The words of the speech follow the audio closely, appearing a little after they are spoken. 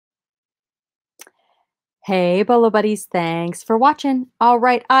Hey, Bolo Buddies, thanks for watching. All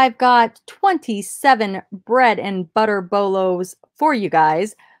right, I've got 27 bread and butter bolos for you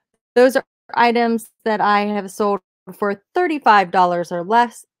guys. Those are items that I have sold for $35 or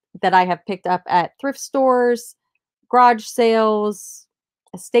less that I have picked up at thrift stores, garage sales,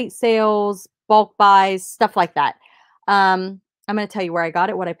 estate sales, bulk buys, stuff like that. I'm going to tell you where I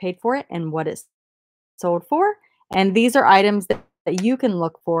got it, what I paid for it, and what it's sold for. And these are items that you can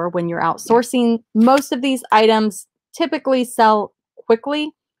look for when you're outsourcing. Most of these items typically sell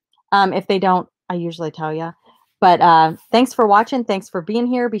quickly. If they don't, I usually tell you. But thanks for watching. Thanks for being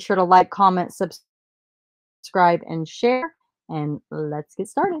here. Be sure to like, comment, subscribe, and share. And let's get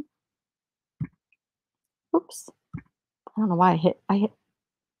started. Oops. I don't know why I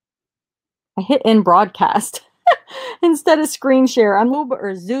hit in broadcast instead of screen share. I'm Zoob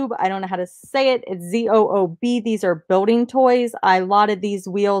or Zoob. I don't know how to say it. It's Z-O-O-B. These are building toys. I lotted these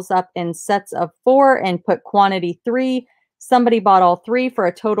wheels up in sets of 4 and put quantity 3. Somebody bought all 3 for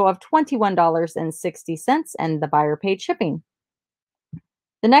a total of $21.60, and the buyer paid shipping.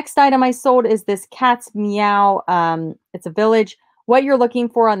 The next item I sold is this Cat's Meow. It's a village. What you're looking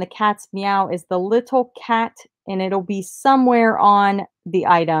for on the Cat's Meow is the little cat, and it'll be somewhere on the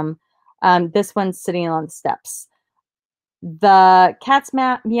item. This one's sitting on the steps. The Cat's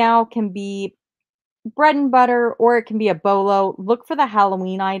Meow can be bread and butter, or it can be a bolo. Look for the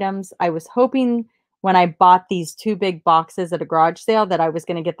Halloween items. I was hoping when I bought these 2 big boxes at a garage sale that I was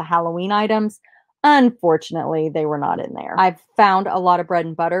going to get the Halloween items. Unfortunately, they were not in there. I've found a lot of bread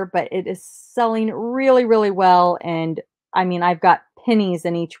and butter, but it is selling really, really well. And I mean, I've got pennies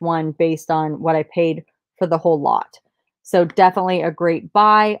in each one based on what I paid for the whole lot. So definitely a great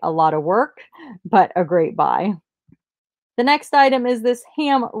buy, a lot of work, but a great buy. The next item is this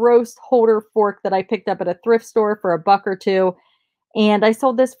ham roast holder fork that I picked up at a thrift store for $1 or $2. And I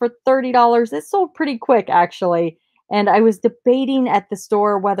sold this for $30. It sold pretty quick, actually. And I was debating at the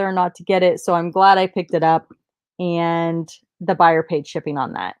store whether or not to get it. So I'm glad I picked it up. And the buyer paid shipping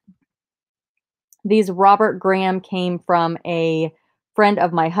on that. These Robert Graham came from a friend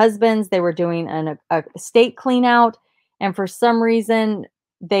of my husband's. They were doing an estate clean out. And for some reason,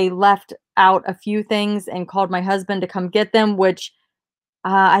 they left out a few things and called my husband to come get them, which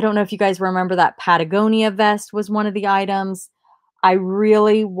I don't know if you guys remember that Patagonia vest was one of the items. I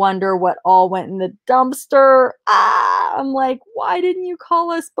really wonder what all went in the dumpster. I'm like, why didn't you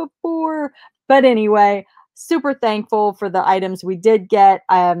call us before? But anyway, super thankful for the items we did get.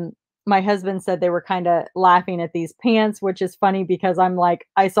 My husband said they were kind of laughing at these pants, which is funny because I'm like,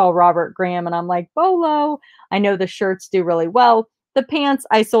 I saw Robert Graham and I'm like, Bolo. I know the shirts do really well. The pants,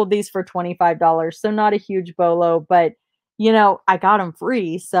 I sold these for $25. So not a huge bolo, but you know, I got them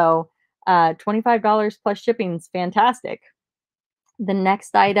free. So $25 plus shipping is fantastic. The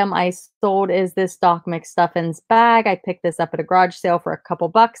next item I sold is this Doc McStuffins bag. I picked this up at a garage sale for a couple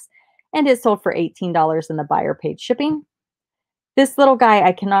bucks, and it sold for $18, and the buyer paid shipping. This little guy,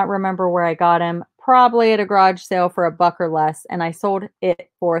 I cannot remember where I got him, probably at a garage sale for $1 or less, and I sold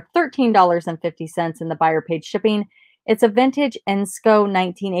it for $13.50, and the buyer paid shipping. It's a vintage Ensco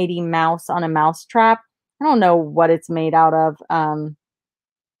 1980 mouse on a mouse trap. I don't know what it's made out of,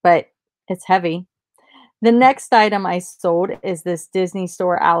 but it's heavy. The next item I sold is this Disney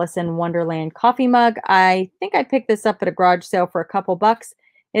Store Alice in Wonderland coffee mug. I think I picked this up at a garage sale for a couple bucks.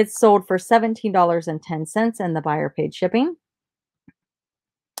 It's sold for $17.10, and the buyer paid shipping.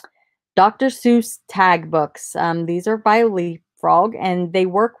 Dr. Seuss tag books. These are by Leapfrog, and they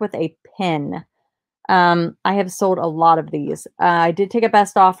work with a pen. I have sold a lot of these. I did take a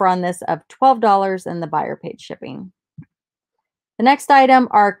best offer on this of $12, and the buyer paid shipping. The next item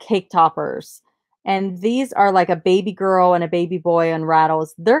are cake toppers. And these are like a baby girl and a baby boy on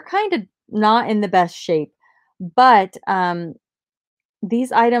rattles. They're kind of not in the best shape, but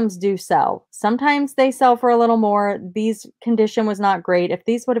these items do sell. Sometimes they sell for a little more. These condition was not great. If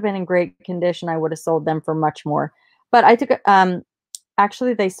these would have been in great condition, I would have sold them for much more. But I took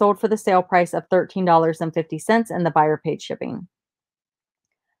actually they sold for the sale price of $13.50, and the buyer paid shipping.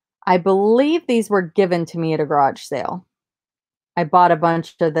 I believe these were given to me at a garage sale. I bought a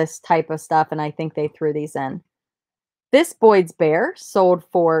bunch of this type of stuff, and I think they threw these in. This Boyd's Bear sold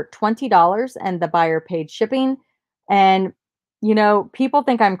for $20, and the buyer paid shipping. And, you know, people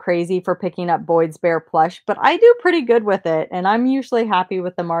think I'm crazy for picking up Boyd's Bear plush, but I do pretty good with it, and I'm usually happy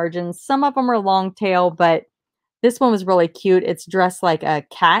with the margins. Some of them are long tail, but this one was really cute. It's dressed like a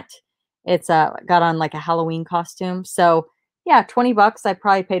cat. It's got on like a Halloween costume. So, yeah, 20 bucks. I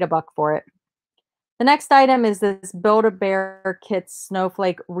probably paid $1 for it. The next item is this Build-A-Bear Kit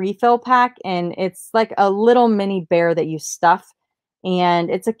Snowflake Refill Pack, and it's like a little mini bear that you stuff, and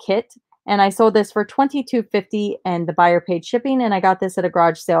it's a kit. And I sold this for $22.50 and the buyer paid shipping. And I got this at a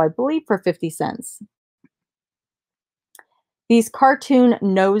garage sale, I believe, for 50 cents. These cartoon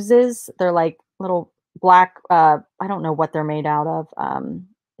noses, they're like little black, I don't know what they're made out of.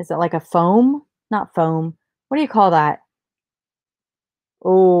 Is it like a foam? Not foam. What do you call that?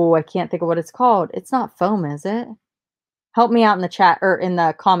 Oh, I can't think of what it's called. It's not foam, is it? Help me out in the chat or in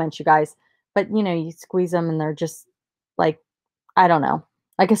the comments, you guys. But you squeeze them and they're just like, I don't know,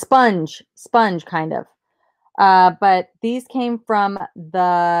 like a sponge kind of. But these came from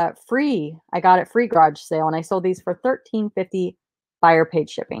I got it free garage sale, and I sold these for $13.50 buyer paid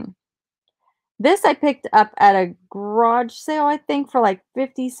shipping. This I picked up at a garage sale, I think, for like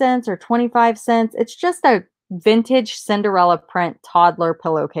 50 cents or 25 cents. It's just a vintage Cinderella print toddler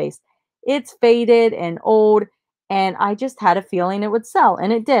pillowcase. It's faded and old, and I just had a feeling it would sell,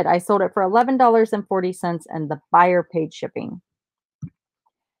 and it did. I sold it for $11.40, and the buyer paid shipping.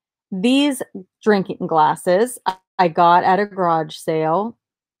 These drinking glasses I got at a garage sale.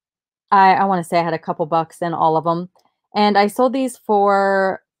 I want to say I had a couple bucks in all of them. And I sold these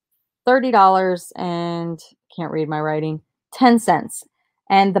for $30 and can't read my writing, 10 cents.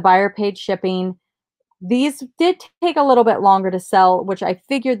 And the buyer paid shipping. These did take a little bit longer to sell, which I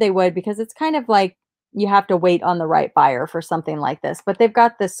figured they would because it's kind of like you have to wait on the right buyer for something like this. But they've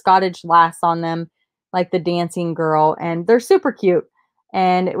got this Scottish lass on them, like the dancing girl, and they're super cute.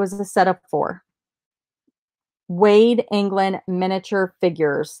 And it was a set of 4. Wade England miniature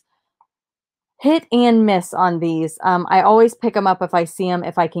figures. Hit and miss on these. I always pick them up if I see them,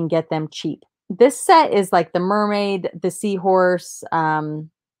 if I can get them cheap. This set is like the mermaid, the seahorse, the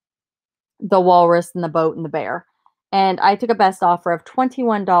walrus, and the boat, and the bear. And I took a best offer of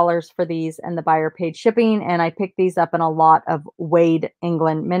 $21 for these, and the buyer paid shipping. And I picked these up in a lot of Wade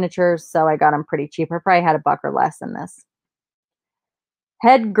England miniatures, so I got them pretty cheap. I probably had $1 or less in this.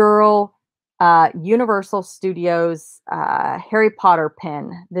 Head Girl Universal Studios Harry Potter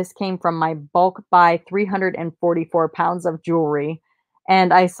pin. This came from my bulk buy 344 pounds of jewelry.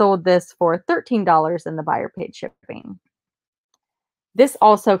 And I sold this for $13 and the buyer paid shipping. This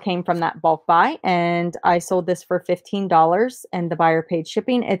also came from that bulk buy, and I sold this for $15 and the buyer paid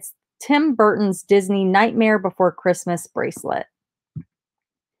shipping. It's Tim Burton's Disney Nightmare Before Christmas bracelet.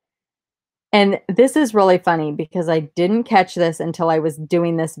 And this is really funny because I didn't catch this until I was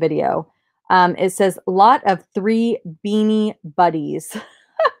doing this video. It says, lot of 3 beanie buddies.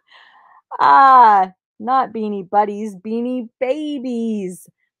 Not beanie buddies, beanie babies.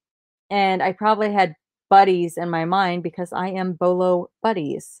 And I probably had buddies in my mind because I am Bolo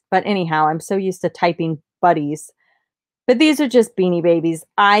Buddies. But anyhow, I'm so used to typing buddies. But these are just beanie babies.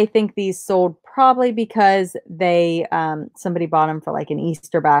 I think these sold probably because they somebody bought them for like an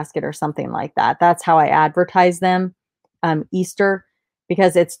Easter basket or something like that. That's how I advertise them, Easter,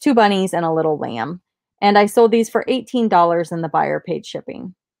 because it's 2 bunnies and a little lamb. And I sold these for $18 and the buyer paid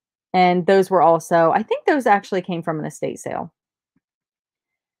shipping. And those were also, I think those actually came from an estate sale.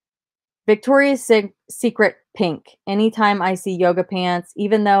 Victoria's Secret pink. Anytime I see yoga pants,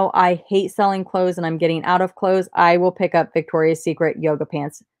 even though I hate selling clothes and I'm getting out of clothes, I will pick up Victoria's Secret yoga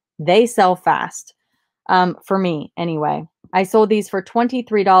pants. They sell fast, for me anyway. I sold these for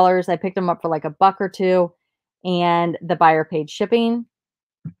 $23. I picked them up for like $1 or $2, and the buyer paid shipping.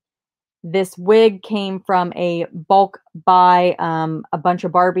 This wig came from a bulk buy, a bunch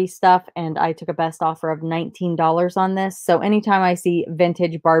of Barbie stuff, and I took a best offer of $19 on this. So anytime I see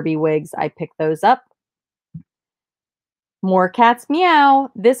vintage Barbie wigs, I pick those up. More Cats Meow.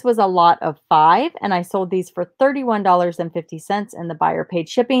 This was a lot of 5, and I sold these for $31.50, and the buyer paid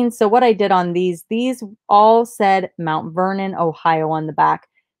shipping. So what I did on these all said Mount Vernon, Ohio on the back.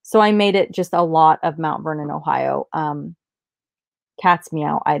 So I made it just a lot of Mount Vernon, Ohio Cats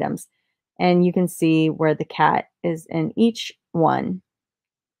Meow items. And you can see where the cat is in each one.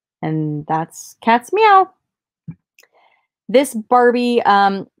 And that's Cats Meow. This Barbie,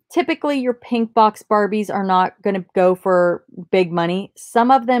 typically your pink box Barbies are not going to go for big money.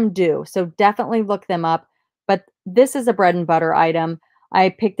 Some of them do. So definitely look them up. But this is a bread and butter item. I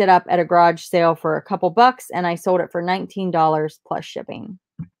picked it up at a garage sale for a couple bucks, and I sold it for $19 plus shipping.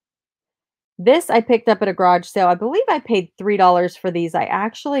 This I picked up at a garage sale. I believe I paid $3 for these. I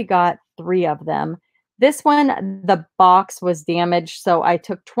actually got 3 of them. This one, the box was damaged, so I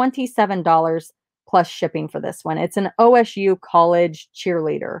took $27 plus shipping for this one. It's an OSU college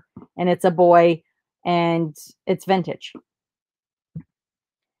cheerleader, and it's a boy, and it's vintage.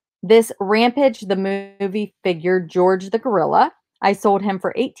 This Rampage the movie figure, George the Gorilla, I sold him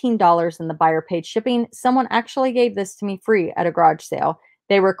for $18 and the buyer paid shipping. Someone actually gave this to me free at a garage sale.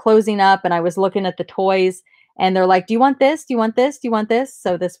 They were closing up, and I was looking at the toys, And they're like, do you want this? Do you want this? Do you want this?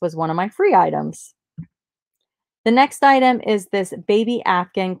 So this was one of my free items. The next item is this baby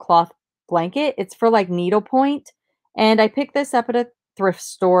Afghan cloth blanket. It's for like needlepoint. And I picked this up at a thrift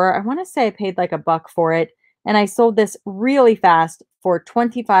store. I want to say I paid like $1 for it. And I sold this really fast for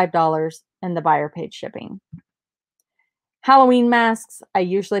 $25 and the buyer paid shipping. Halloween masks, I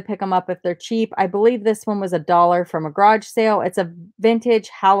usually pick them up if they're cheap. I believe this one was $1 from a garage sale. It's a vintage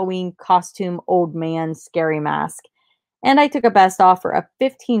Halloween costume old man scary mask. And I took a best offer of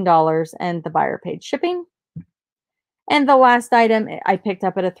 $15 and the buyer paid shipping. And the last item I picked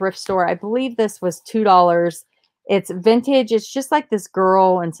up at a thrift store, I believe this was $2. It's vintage. It's just like this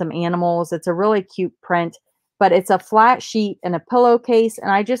girl and some animals. It's a really cute print, but it's a flat sheet and a pillowcase.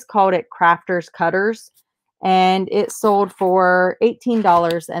 And I just called it Crafters Cutters. And it sold for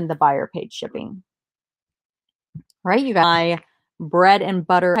 $18 and the buyer paid shipping. All right, you got my bread and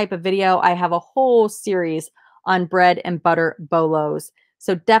butter type of video. I have a whole series on bread and butter bolos.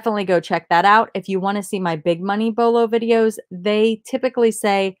 So definitely go check that out. If you want to see my big money bolo videos, they typically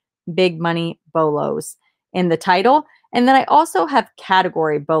say big money bolos in the title. And then I also have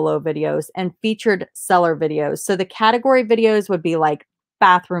category bolo videos and featured seller videos. So the category videos would be like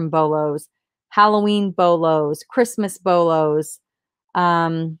bathroom bolos, Halloween bolos, Christmas bolos.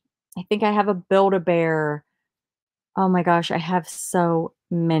 I think I have a Build-A-Bear. Oh my gosh, I have so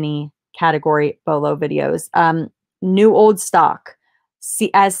many category bolo videos. New old stock,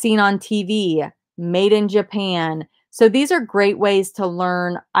 as seen on TV, made in Japan. So these are great ways to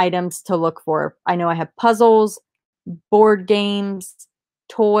learn items to look for. I know I have puzzles, board games,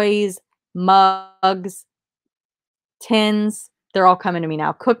 toys, mugs, tins. They're all coming to me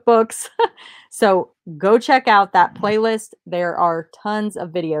now. Cookbooks. So go check out that playlist. There are tons of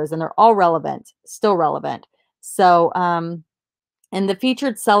videos and they're all relevant, still relevant. So, and the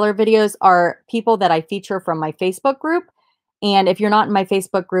featured seller videos are people that I feature from my Facebook group. And if you're not in my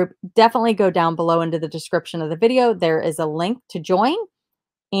Facebook group, definitely go down below into the description of the video. There is a link to join.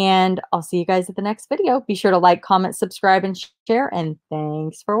 And I'll see you guys at the next video. Be sure to like, comment, subscribe, and share. And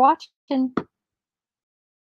thanks for watching.